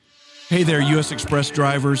Hey there, U.S. Express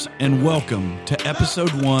drivers, and welcome to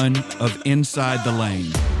episode 1 of Inside the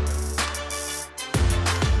Lane.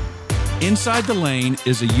 Inside the Lane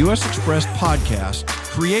is a U.S. Express podcast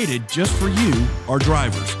created just for you, our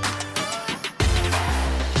drivers.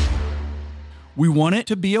 We want it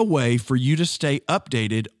to be a way for you to stay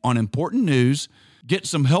updated on important news, get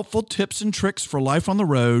some helpful tips and tricks for life on the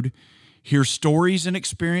road, hear stories and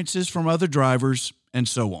experiences from other drivers, and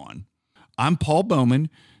so on. I'm Paul Bowman,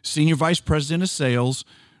 Senior Vice President of Sales,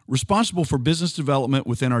 responsible for business development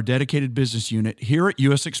within our dedicated business unit here at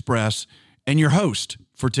U.S. Express, and your host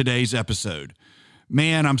for today's episode.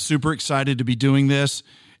 Man, I'm super excited to be doing this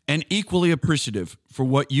and equally appreciative for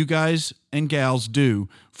what you guys and gals do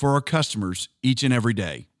for our customers each and every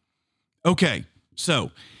day. Okay, so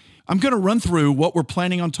I'm going to run through what we're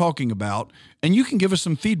planning on talking about, and you can give us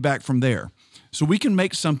some feedback from there so we can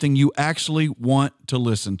make something you actually want to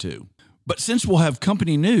listen to. But since we'll have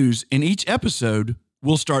company news in each episode,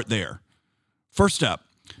 we'll start there. First up,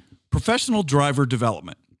 professional driver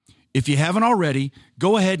development. If you haven't already,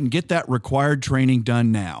 go ahead and get that required training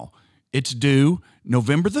done now. It's due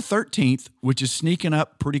November the 13th, which is sneaking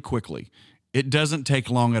up pretty quickly. It doesn't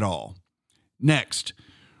take long at all. Next,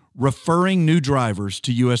 referring new drivers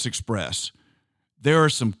to U.S. Express. There are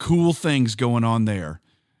some cool things going on there.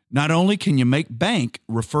 Not only can you make bank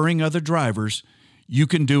referring other drivers, you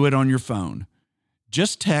can do it on your phone.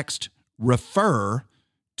 Just text REFER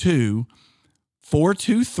to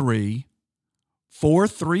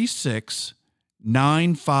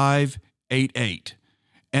 423-436-9588,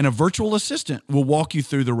 and a virtual assistant will walk you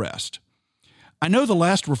through the rest. I know the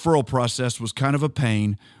last referral process was kind of a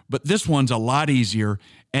pain, but this one's a lot easier,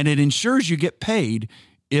 and it ensures you get paid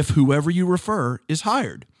if whoever you refer is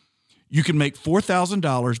hired. You can make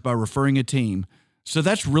 $4,000 by referring a team, so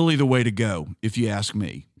that's really the way to go, if you ask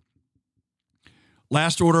me.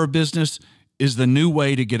 Last order of business is the new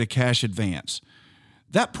way to get a cash advance.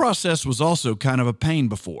 That process was also kind of a pain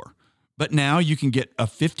before, but now you can get a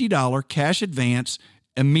 $50 cash advance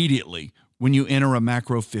immediately when you enter a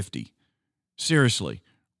Macro 50. Seriously,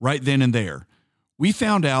 right then and there. We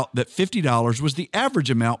found out that $50 was the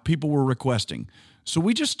average amount people were requesting, so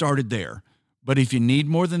we just started there. But if you need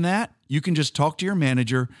more than that, you can just talk to your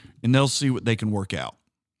manager and they'll see what they can work out.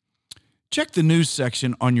 Check the news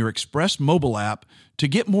section on your Express mobile app to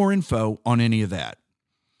get more info on any of that.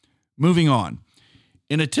 Moving on.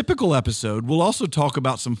 In a typical episode, we'll also talk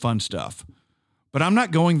about some fun stuff. But I'm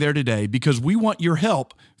not going there today because we want your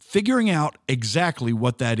help figuring out exactly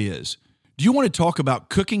what that is. Do you want to talk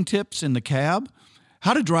about cooking tips in the cab?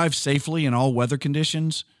 How to drive safely in all weather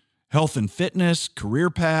conditions? Health and fitness,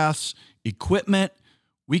 career paths, equipment?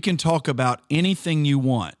 We can talk about anything you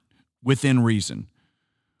want within reason.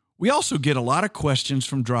 We also get a lot of questions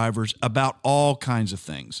from drivers about all kinds of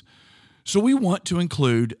things. So we want to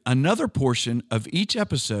include another portion of each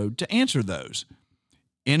episode to answer those.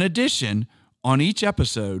 In addition, on each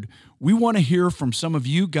episode, we want to hear from some of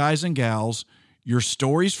you guys and gals, your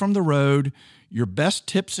stories from the road, your best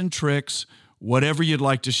tips and tricks, whatever you'd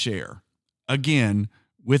like to share. Again,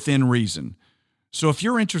 within reason. So if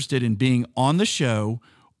you're interested in being on the show,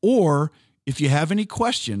 or if you have any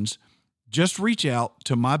questions, just reach out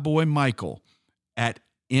to my boy Michael at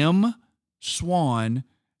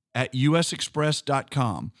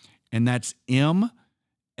mswan@usexpress.com. And that's MSWAN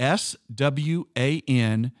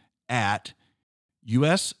at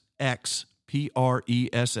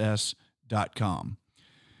USXPRESS.com.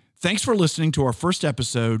 Thanks for listening to our first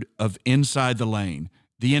episode of Inside the Lane,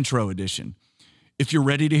 the intro edition. If you're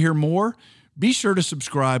ready to hear more, be sure to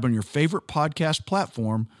subscribe on your favorite podcast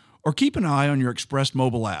platform or keep an eye on your Express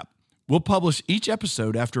mobile app. We'll publish each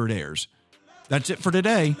episode after it airs. That's it for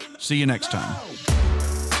today. See you next time.